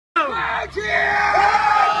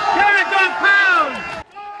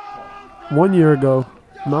1 year ago,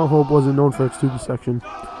 Mount Hope wasn't known for its student section.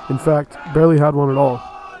 In fact, barely had one at all.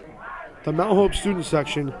 The Mount Hope student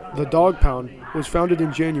section, the Dog Pound, was founded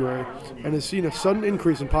in January and has seen a sudden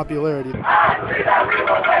increase in popularity.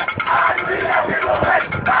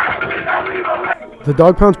 The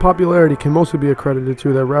Dog Pound's popularity can mostly be accredited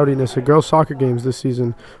to their rowdiness at girls' soccer games this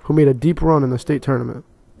season, who made a deep run in the state tournament.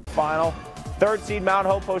 Final. Third seed Mount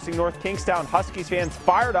Hope hosting North Kingstown. Huskies fans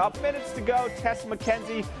fired up. Minutes to go. Tess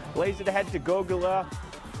McKenzie lays it ahead to Gogula.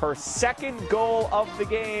 Her second goal of the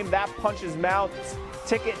game. That punches Mount's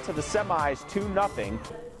ticket to the semis 2-0.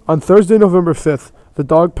 On Thursday, November 5th, the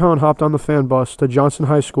Dog Pound hopped on the fan bus to Johnson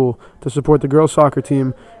High School to support the girls' soccer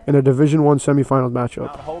team in a Division I semifinals matchup.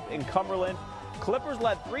 Mount Hope in Cumberland. Clippers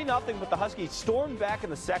led 3-0, but the Huskies stormed back in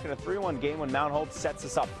the second, a 3-1 game when Mount Hope sets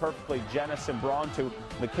us up perfectly. Jenna Cimbron to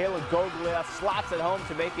Michaela Goglia, slots it home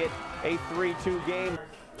to make it a 3-2 game.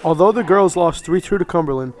 Although the girls lost 3-2 to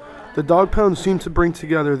Cumberland, the Dog Pound seemed to bring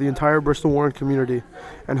together the entire Bristol Warren community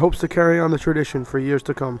and hopes to carry on the tradition for years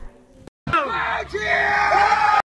to come. Yeah!